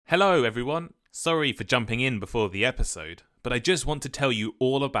Hello everyone, sorry for jumping in before the episode, but I just want to tell you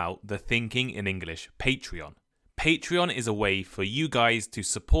all about the Thinking in English Patreon. Patreon is a way for you guys to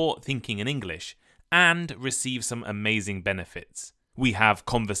support Thinking in English and receive some amazing benefits. We have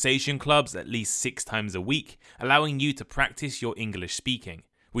conversation clubs at least 6 times a week, allowing you to practice your English speaking.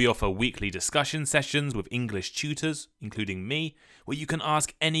 We offer weekly discussion sessions with English tutors, including me, where you can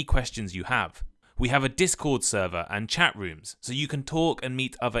ask any questions you have. We have a Discord server and chat rooms, so you can talk and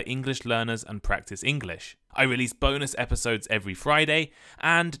meet other English learners and practice English. I release bonus episodes every Friday,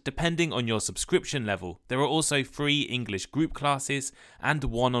 and depending on your subscription level, there are also free English group classes and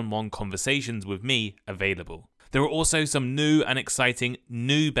one-on-one conversations with me available. There are also some new and exciting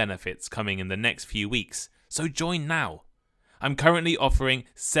new benefits coming in the next few weeks, so join now. I'm currently offering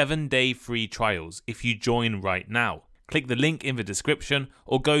 7-day free trials if you join right now. Click the link in the description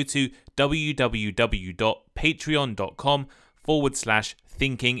or go to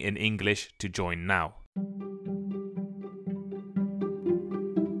www.patreon.com/thinkinginenglish to join now.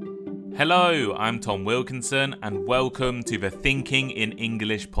 Hello, I'm Tom Wilkinson and welcome to the Thinking in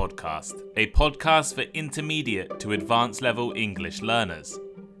English podcast, a podcast for intermediate to advanced level English learners.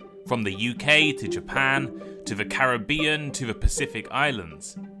 From the UK to Japan, to the Caribbean to the Pacific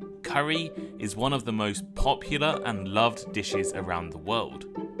Islands, curry is one of the most popular and loved dishes around the world.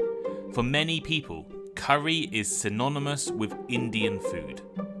 For many people, curry is synonymous with Indian food.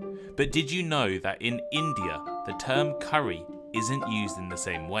 But did you know that in India, the term curry isn't used in the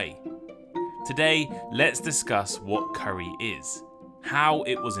same way? Today, let's discuss what curry is, how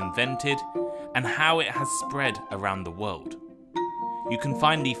it was invented, and how it has spread around the world. You can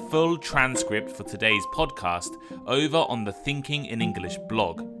find the full transcript for today's podcast over on the Thinking in English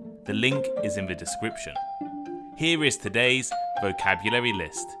blog. The link is in the description. Here is today's vocabulary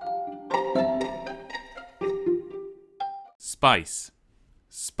list. Spice.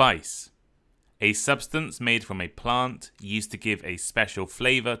 Spice. A substance made from a plant used to give a special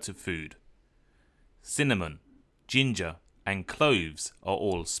flavour to food. Cinnamon, ginger, and cloves are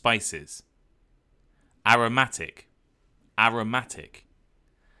all spices. Aromatic. Aromatic.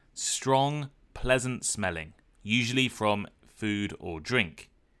 Strong, pleasant smelling, usually from food or drink.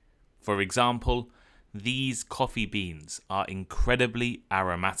 For example, these coffee beans are incredibly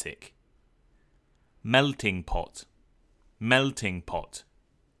aromatic. Melting pot. Melting pot.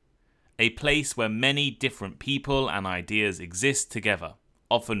 A place where many different people and ideas exist together,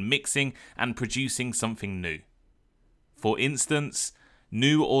 often mixing and producing something new. For instance,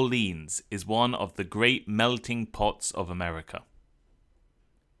 New Orleans is one of the great melting pots of America.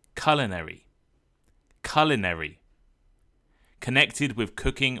 Culinary. Culinary. Connected with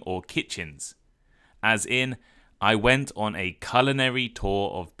cooking or kitchens, as in, I went on a culinary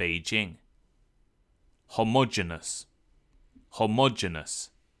tour of Beijing. Homogeneous. Homogeneous.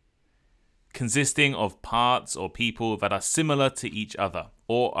 Consisting of parts or people that are similar to each other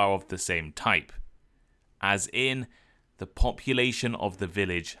or are of the same type, as in, the population of the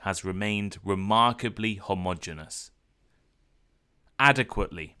village has remained remarkably homogeneous.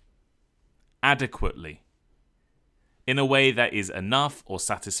 Adequately. Adequately. In a way that is enough or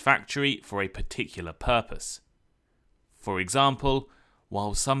satisfactory for a particular purpose. For example,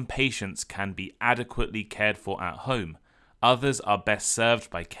 while some patients can be adequately cared for at home, others are best served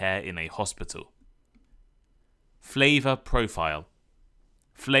by care in a hospital. Flavor profile.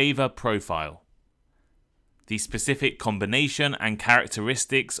 Flavor profile. The specific combination and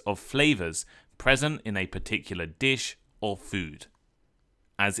characteristics of flavors present in a particular dish or food.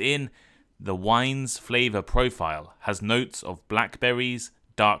 As in, the wine's flavor profile has notes of blackberries,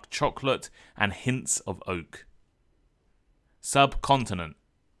 dark chocolate, and hints of oak. Subcontinent.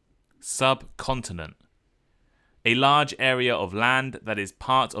 Subcontinent. A large area of land that is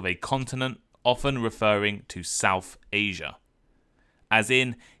part of a continent, often referring to South Asia. As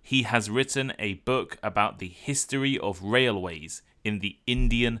in, he has written a book about the history of railways in the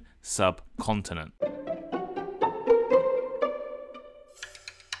Indian subcontinent.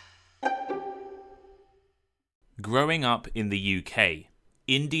 Growing up in the UK,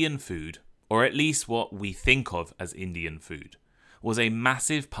 Indian food, or at least what we think of as Indian food, was a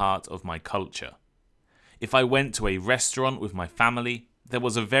massive part of my culture. If I went to a restaurant with my family, there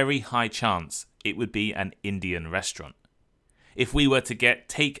was a very high chance it would be an Indian restaurant. If we were to get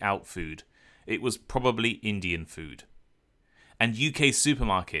take-out food, it was probably Indian food. And UK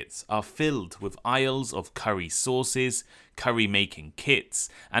supermarkets are filled with aisles of curry sauces, curry making kits,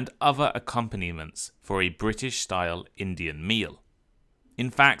 and other accompaniments for a British-style Indian meal. In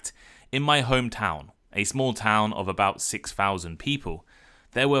fact, in my hometown, a small town of about 6,000 people,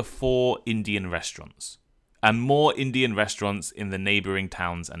 there were 4 Indian restaurants. and more Indian restaurants in the neighbouring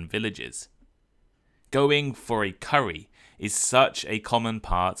towns and villages. Going for a curry is such a common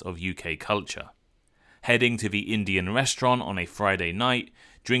part of UK culture. Heading to the Indian restaurant on a Friday night,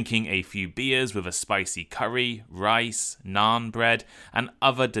 drinking a few beers with a spicy curry, rice, naan bread, and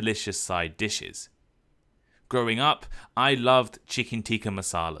other delicious side dishes. Growing up, I loved chicken tikka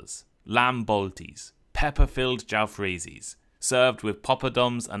masalas, lamb boltis, pepper-filled jalfrezis, served with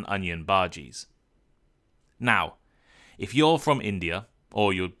poppadoms and onion bhajis. Now, if you're from India,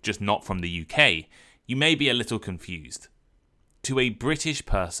 or you're just not from the UK, you may be a little confused. To a British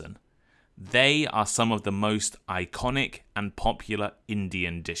person, they are some of the most iconic and popular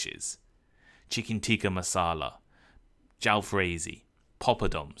Indian dishes. Chicken tikka masala, jalfrezi,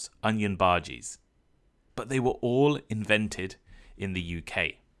 poppadoms, onion bhajis. But they were all invented in the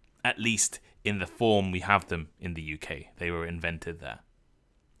UK. At least in the form we have them in the UK. They were invented there.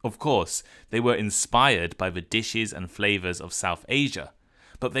 Of course, they were inspired by the dishes and flavours of South Asia,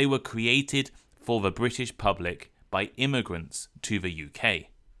 but they were created for the British public by immigrants to the UK.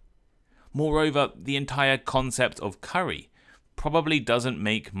 Moreover, the entire concept of curry probably doesn't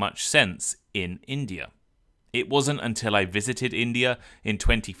make much sense in India. It wasn't until I visited India in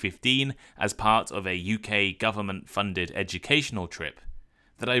 2015 as part of a UK government-funded educational trip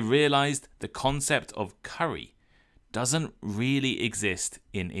that I realised the concept of curry doesn't really exist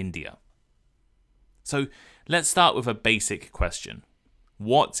in India. So let's start with a basic question.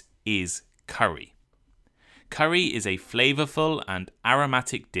 What is curry? Curry is a flavourful and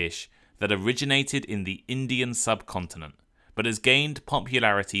aromatic dish that originated in the Indian subcontinent, but has gained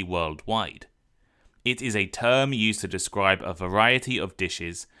popularity worldwide. It is a term used to describe a variety of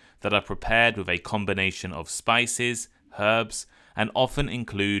dishes that are prepared with a combination of spices, herbs, and often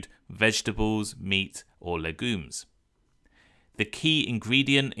include vegetables, meat, or legumes. The key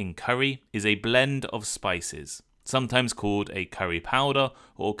ingredient in curry is a blend of spices, sometimes called a curry powder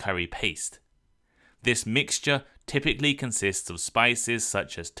or curry paste. This mixture typically consists of spices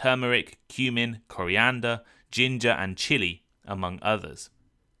such as turmeric, cumin, coriander, ginger, and chili, among others.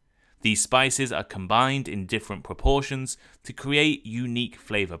 These spices are combined in different proportions to create unique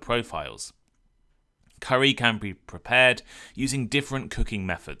flavour profiles. Curry can be prepared using different cooking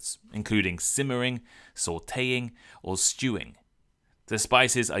methods, including simmering, sautéing, or stewing. The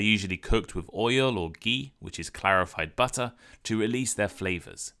spices are usually cooked with oil or ghee, which is clarified butter, to release their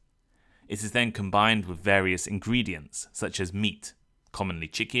flavours. It is then combined with various ingredients, such as meat, commonly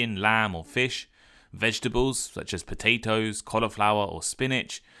chicken, lamb, or fish, vegetables, such as potatoes, cauliflower, or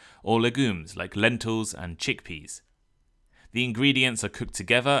spinach, or legumes like lentils and chickpeas. The ingredients are cooked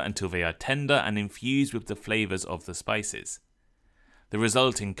together until they are tender and infused with the flavours of the spices. The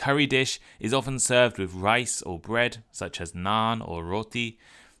resulting curry dish is often served with rice or bread, such as naan or roti,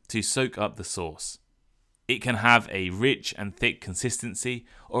 to soak up the sauce. It can have a rich and thick consistency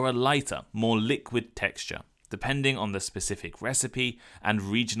or a lighter, more liquid texture, depending on the specific recipe and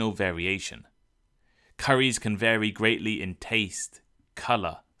regional variation. Curries can vary greatly in taste,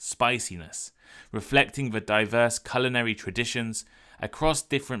 colour, spiciness, reflecting the diverse culinary traditions across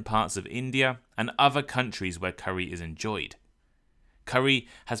different parts of India and other countries where curry is enjoyed. Curry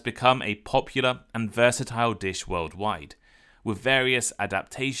has become a popular and versatile dish worldwide, with various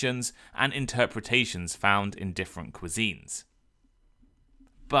adaptations and interpretations found in different cuisines.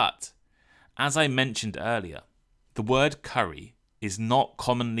 But, as I mentioned earlier, the word curry is not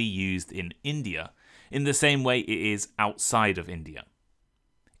commonly used in India in the same way it is outside of India.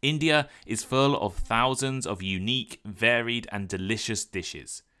 India is full of thousands of unique, varied and delicious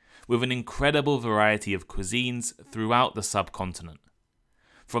dishes, with an incredible variety of cuisines throughout the subcontinent.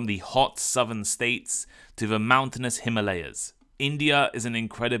 From the hot southern states to the mountainous Himalayas, India is an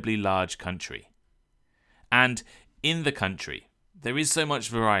incredibly large country. And in the country, there is so much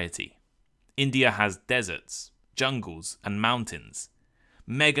variety. India has deserts, jungles and mountains,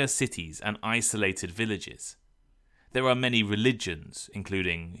 mega cities and isolated villages. There are many religions,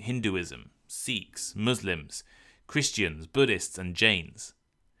 including Hinduism, Sikhs, Muslims, Christians, Buddhists and Jains,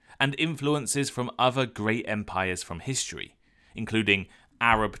 and influences from other great empires from history, including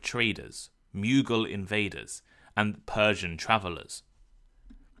Arab traders, Mughal invaders, and Persian travellers.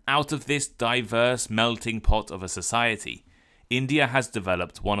 Out of this diverse melting pot of a society, India has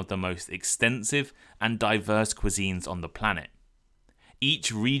developed one of the most extensive and diverse cuisines on the planet.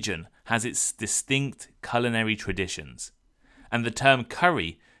 Each region has its distinct culinary traditions, and the term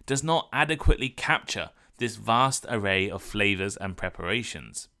curry does not adequately capture this vast array of flavours and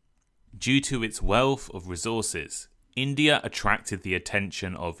preparations. Due to its wealth of resources, India attracted the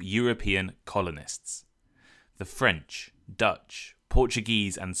attention of European colonists. The French, Dutch,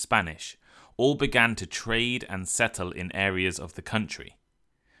 Portuguese and Spanish all began to trade and settle in areas of the country.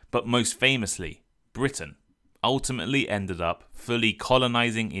 But most famously, Britain ultimately ended up fully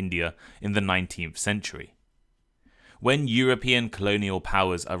colonizing India in the 19th century. When European colonial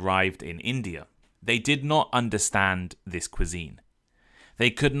powers arrived in India, they did not understand this cuisine.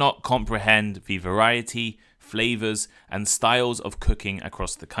 They could not comprehend the variety, flavors, and styles of cooking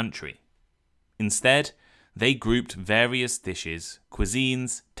across the country. Instead, they grouped various dishes,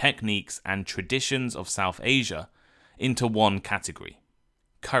 cuisines, techniques, and traditions of South Asia into one category: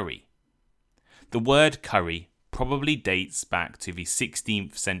 curry. The word curry probably dates back to the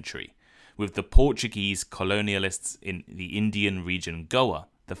 16th century, with the Portuguese colonialists in the Indian region Goa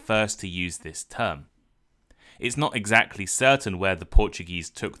the first to use this term. It's not exactly certain where the Portuguese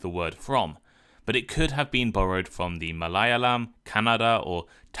took the word from, but it could have been borrowed from the Malayalam, Kannada, or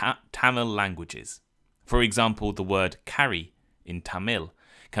Tamil languages. For example, the word curry in Tamil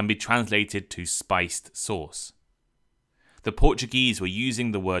can be translated to spiced sauce. The Portuguese were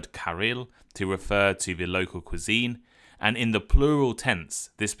using the word caril to refer to the local cuisine, and in the plural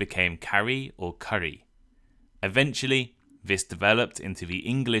tense, this became curry or curry. Eventually, this developed into the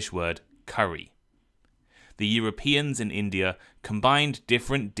English word curry. The Europeans in India combined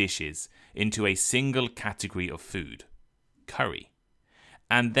different dishes into a single category of food, curry,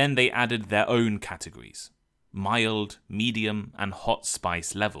 and then they added their own categories: mild, medium, and hot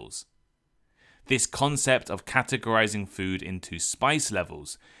spice levels. This concept of categorizing food into spice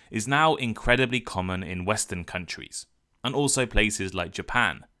levels is now incredibly common in Western countries, and also places like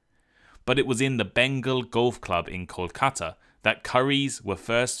Japan. But it was in the Bengal Golf Club in Kolkata that curries were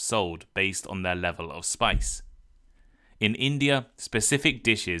first sold based on their level of spice. In India, specific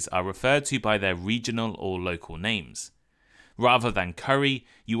dishes are referred to by their regional or local names. Rather than curry,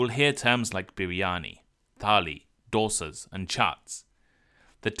 you will hear terms like biryani, thali, dosas, and chats.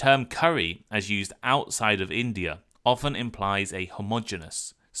 The term curry, as used outside of India, often implies a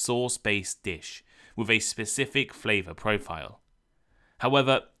homogeneous, sauce-based dish with a specific flavor profile.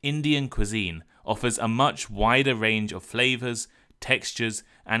 However, Indian cuisine offers a much wider range of flavors, textures,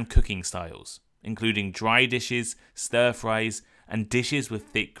 and cooking styles, including dry dishes, stir-fries, and dishes with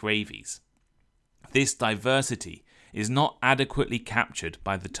thick gravies. This diversity is not adequately captured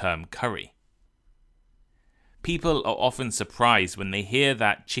by the term curry. People are often surprised when they hear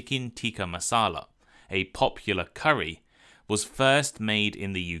that chicken tikka masala, a popular curry, was first made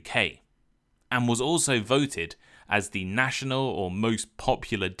in the UK, and was also voted as the national or most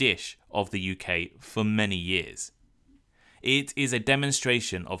popular dish of the UK for many years. It is a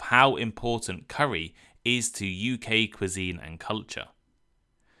demonstration of how important curry is to UK cuisine and culture.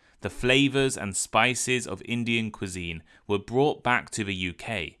 The flavours and spices of Indian cuisine were brought back to the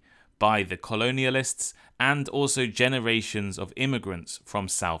UK by the colonialists and also generations of immigrants from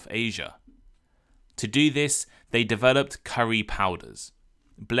South Asia. To do this, they developed curry powders,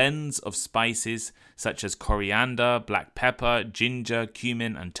 blends of spices such as coriander, black pepper, ginger,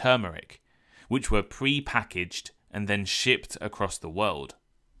 cumin, and turmeric, which were pre-packaged and then shipped across the world.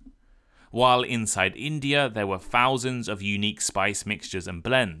 While inside India there were thousands of unique spice mixtures and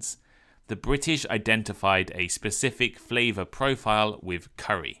blends, the British identified a specific flavour profile with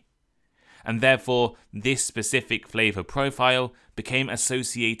curry, and therefore this specific flavour profile became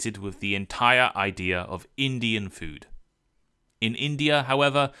associated with the entire idea of Indian food. In India,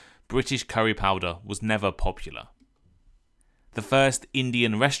 however, British curry powder was never popular. The first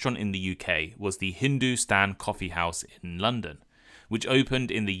Indian restaurant in the UK was the Hindustan Coffee House in London, which opened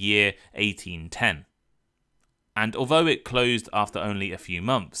in the year 1810. And although it closed after only a few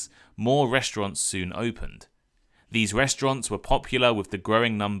months, more restaurants soon opened. These restaurants were popular with the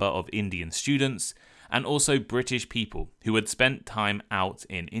growing number of Indian students and also British people who had spent time out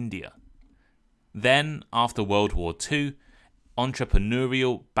in India. Then, after World War II,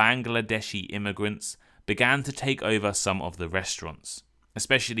 entrepreneurial Bangladeshi immigrants began to take over some of the restaurants,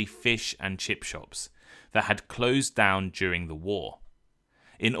 especially fish and chip shops, that had closed down during the war.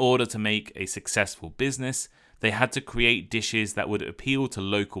 In order to make a successful business, they had to create dishes that would appeal to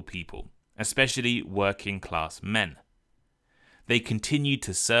local people, especially working class men. They continued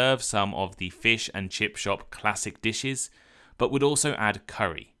to serve some of the fish and chip shop classic dishes, but would also add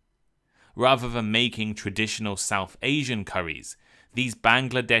curry. Rather than making traditional South Asian curries, these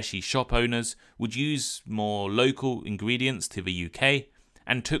Bangladeshi shop owners would use more local ingredients to the UK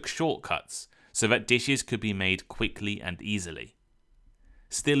and took shortcuts so that dishes could be made quickly and easily.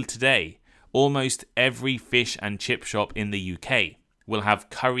 Still today, almost every fish and chip shop in the UK will have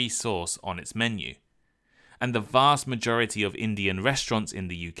curry sauce on its menu, and the vast majority of Indian restaurants in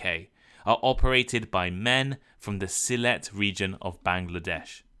the UK are operated by men from the Sylhet region of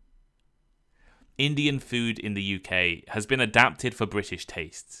Bangladesh. Indian food in the UK has been adapted for British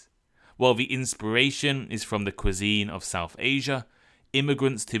tastes. While the inspiration is from the cuisine of South Asia,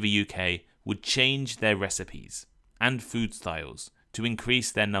 immigrants to the UK would change their recipes and food styles to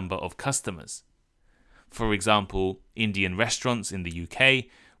increase their number of customers. For example, Indian restaurants in the UK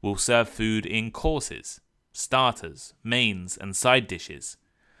will serve food in courses, starters, mains, and side dishes,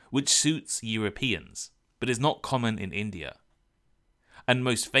 which suits Europeans, but is not common in India. And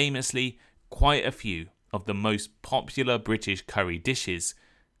most famously, quite a few of the most popular British curry dishes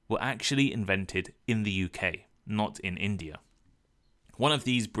were actually invented in the UK, not in India. One of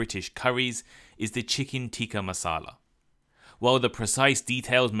these British curries is the chicken tikka masala. While the precise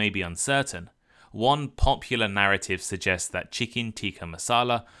details may be uncertain, one popular narrative suggests that chicken tikka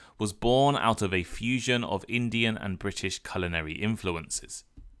masala was born out of a fusion of Indian and British culinary influences.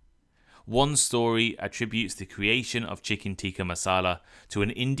 One story attributes the creation of chicken tikka masala to an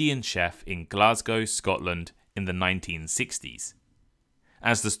Indian chef in Glasgow, Scotland in the 1960s.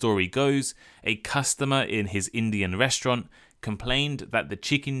 As the story goes, a customer in his Indian restaurant complained that the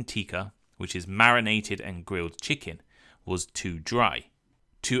chicken tikka, which is marinated and grilled chicken, was too dry.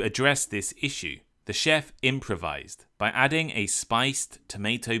 To address this issue, the chef improvised by adding a spiced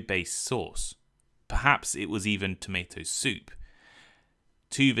tomato-based sauce, perhaps it was even tomato soup,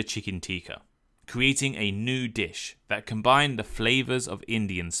 to the chicken tikka, creating a new dish that combined the flavors of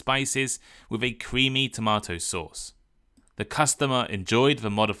Indian spices with a creamy tomato sauce. The customer enjoyed the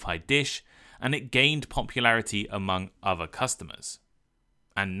modified dish and it gained popularity among other customers.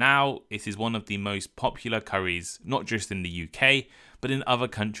 And now it is one of the most popular curries, not just in the UK, but in other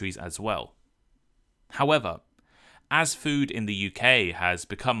countries as well. However, as food in the UK has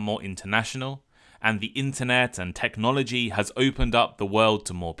become more international, and the internet and technology has opened up the world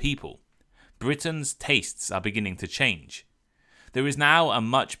to more people, Britain's tastes are beginning to change. There is now a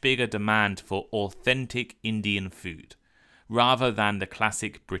much bigger demand for authentic Indian food, rather than the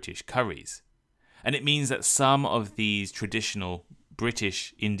classic British curries. And it means that some of these traditional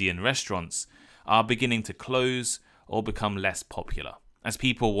British Indian restaurants are beginning to close or become less popular, as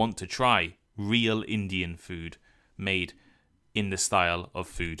people want to try real Indian food made in the style of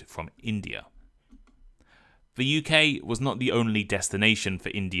food from India. The UK was not the only destination for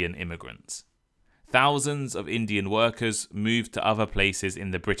Indian immigrants. Thousands of Indian workers moved to other places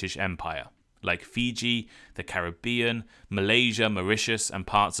in the British Empire, like Fiji, the Caribbean, Malaysia, Mauritius, and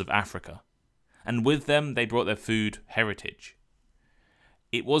parts of Africa. And with them, they brought their food heritage.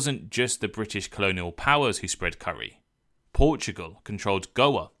 It wasn't just the British colonial powers who spread curry. Portugal controlled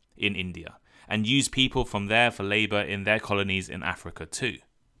Goa in India and used people from there for labour in their colonies in Africa too.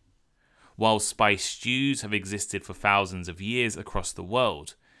 While spice stews have existed for thousands of years across the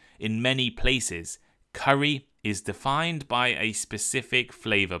world, in many places, curry is defined by a specific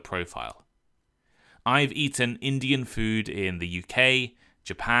flavour profile. I've eaten Indian food in the UK,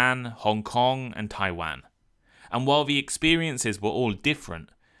 Japan, Hong Kong, and Taiwan. And while the experiences were all different,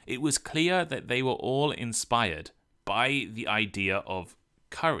 it was clear that they were all inspired by the idea of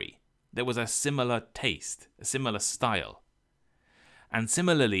curry. There was a similar taste, a similar style. And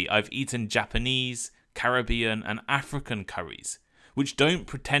similarly, I've eaten Japanese, Caribbean, and African curries, which don't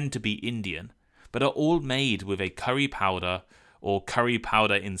pretend to be Indian, but are all made with a curry powder or curry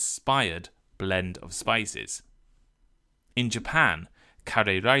powder inspired blend of spices. In Japan,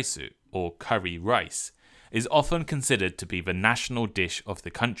 kare raisu, or curry rice, is often considered to be the national dish of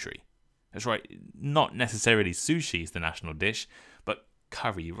the country. That's right, not necessarily sushi is the national dish, but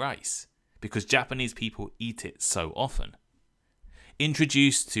curry rice, because Japanese people eat it so often.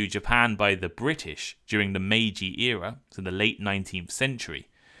 Introduced to Japan by the British during the Meiji era, so the late 19th century,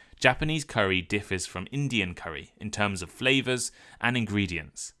 Japanese curry differs from Indian curry in terms of flavours and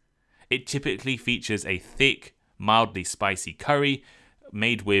ingredients. It typically features a thick, mildly spicy curry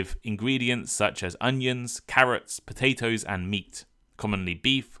made with ingredients such as onions, carrots, potatoes, and meat, commonly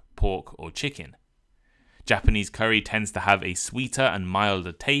beef, pork, or chicken. Japanese curry tends to have a sweeter and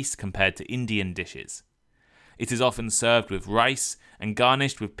milder taste compared to Indian dishes. It is often served with rice and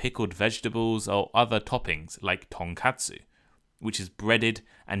garnished with pickled vegetables or other toppings like tonkatsu, which is breaded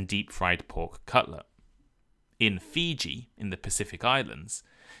and deep-fried pork cutlet. In Fiji, in the Pacific Islands,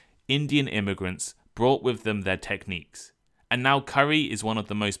 Indian immigrants brought with them their techniques, and now curry is one of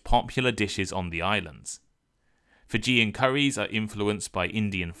the most popular dishes on the islands. Fijian curries are influenced by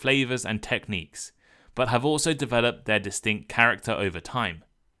Indian flavours and techniques, but have also developed their distinct character over time.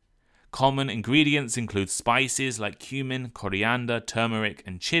 Common ingredients include spices like cumin, coriander, turmeric,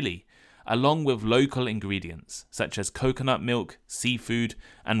 and chili, along with local ingredients such as coconut milk, seafood,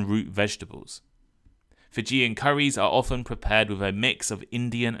 and root vegetables. Fijian curries are often prepared with a mix of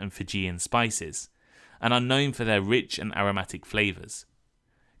Indian and Fijian spices, and are known for their rich and aromatic flavours.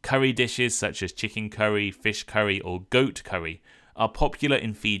 Curry dishes such as chicken curry, fish curry, or goat curry are popular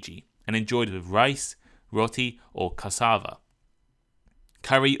in Fiji and enjoyed with rice, roti, or cassava.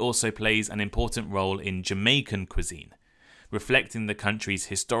 Curry also plays an important role in Jamaican cuisine, reflecting the country's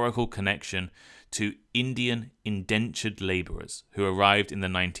historical connection to Indian indentured labourers who arrived in the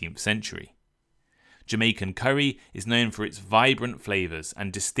 19th century. Jamaican curry is known for its vibrant flavours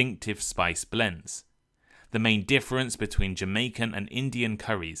and distinctive spice blends. The main difference between Jamaican and Indian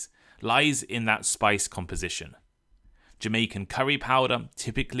curries lies in that spice composition. Jamaican curry powder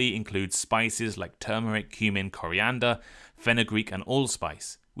typically includes spices like turmeric, cumin, coriander, fenugreek, and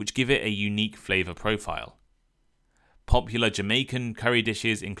allspice, which give it a unique flavour profile. Popular Jamaican curry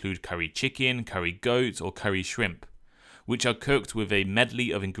dishes include curry chicken, curry goat, or curry shrimp, which are cooked with a medley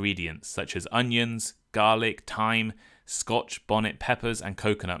of ingredients such as onions, garlic, thyme, Scotch bonnet peppers, and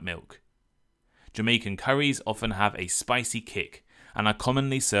coconut milk. Jamaican curries often have a spicy kick and are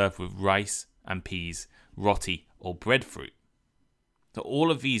commonly served with rice and peas, roti, or breadfruit. So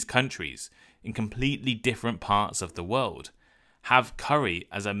all of these countries, in completely different parts of the world, have curry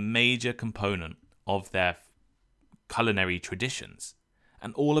as a major component of their culinary traditions,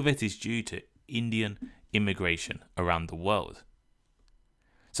 and all of it is due to Indian immigration around the world.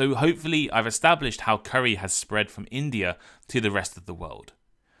 So hopefully I've established how curry has spread from India to the rest of the world.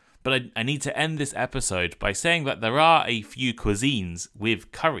 But I need to end this episode by saying that there are a few cuisines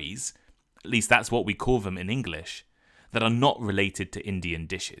with curries, at least that's what we call them in English, that are not related to Indian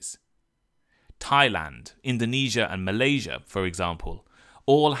dishes. Thailand, Indonesia, and Malaysia, for example,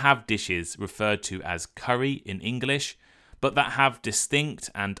 all have dishes referred to as curry in English, but that have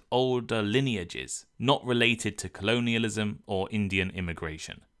distinct and older lineages, not related to colonialism or Indian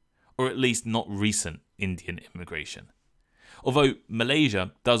immigration, or at least not recent Indian immigration. Although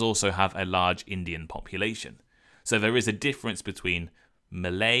Malaysia does also have a large Indian population, so there is a difference between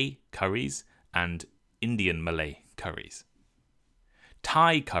Malay curries and Indian Malay curries.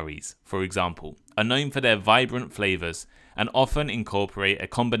 Thai curries, for example, are known for their vibrant flavours and often incorporate a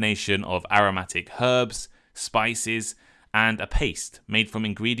combination of aromatic herbs, spices, and a paste made from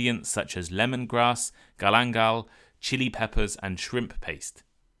ingredients such as lemongrass, galangal, chili peppers, and shrimp paste.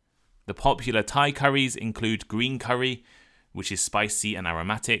 The popular Thai curries include green curry, which is spicy and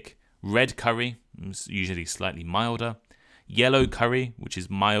aromatic, red curry, usually slightly milder, yellow curry, which is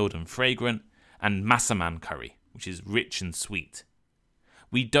mild and fragrant, and massaman curry, which is rich and sweet.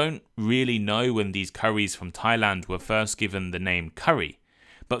 We don't really know when these curries from Thailand were first given the name curry,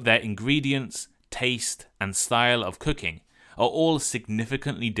 but their ingredients, taste, and style of cooking are all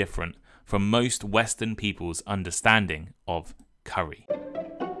significantly different from most Western people's understanding of curry.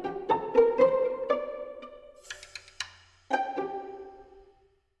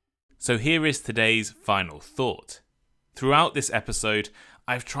 So here is today's final thought. Throughout this episode,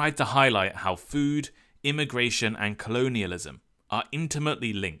 I've tried to highlight how food, immigration, and colonialism are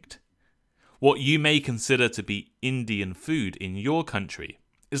intimately linked. What you may consider to be Indian food in your country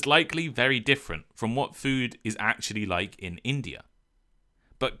is likely very different from what food is actually like in India.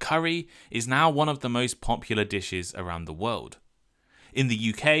 But curry is now one of the most popular dishes around the world. In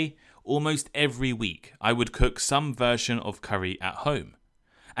the UK, almost every week I would cook some version of curry at home.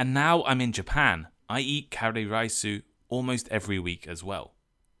 And now I'm in Japan, I eat curry raisu almost every week as well.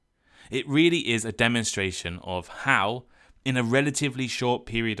 It really is a demonstration of how, in a relatively short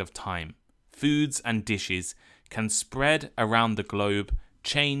period of time, foods and dishes can spread around the globe,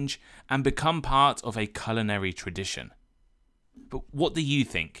 change, and become part of a culinary tradition. But what do you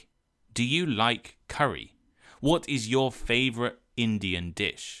think? Do you like curry? What is your favourite Indian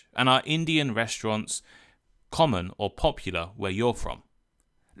dish? And are Indian restaurants common or popular where you're from?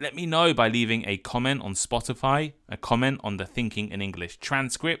 Let me know by leaving a comment on Spotify, a comment on the Thinking in English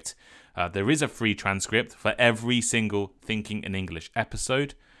transcript. There is a free transcript for every single Thinking in English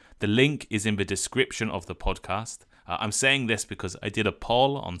episode. The link is in the description of the podcast. I'm saying this because I did a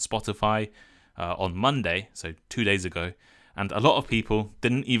poll on Spotify on Monday, so 2 days ago, and a lot of people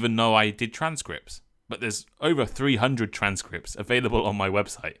didn't even know I did transcripts. But there's over 300 transcripts available on my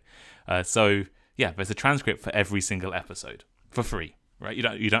website. So yeah, there's a transcript for every single episode for free. Right,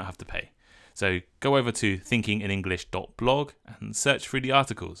 you don't have to pay. So go over to thinkinginenglish.blog and search through the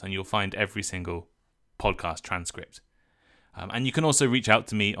articles, and you'll find every single podcast transcript. And you can also reach out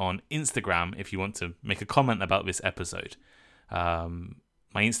to me on Instagram if you want to make a comment about this episode. My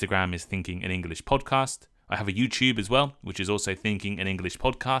Instagram is Thinking in English Podcast. I have a YouTube as well, which is also Thinking in English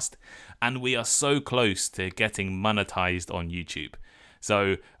Podcast, and we are so close to getting monetized on YouTube.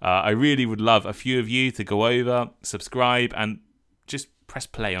 So I really would love a few of you to go over, subscribe, and just press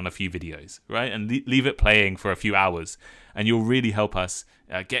play on a few videos, right? And leave it playing for a few hours, and you'll really help us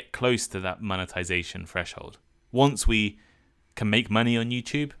get close to that monetization threshold. Once we can make money on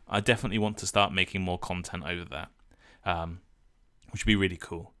YouTube, I definitely want to start making more content over there, which would be really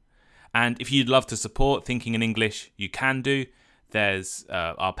cool. And if you'd love to support Thinking in English, you can do. There's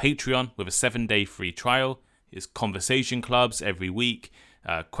our Patreon with a 7-day free trial. There's conversation clubs every week,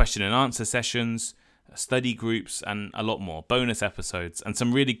 question and answer sessions, study groups, and a lot more bonus episodes, and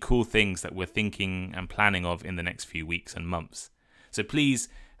some really cool things that we're thinking and planning of in the next few weeks and months. So please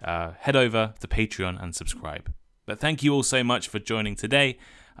head over to Patreon and subscribe. But thank you all so much for joining today.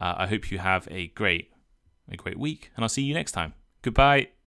 I hope you have a great week, and I'll see you next time. Goodbye.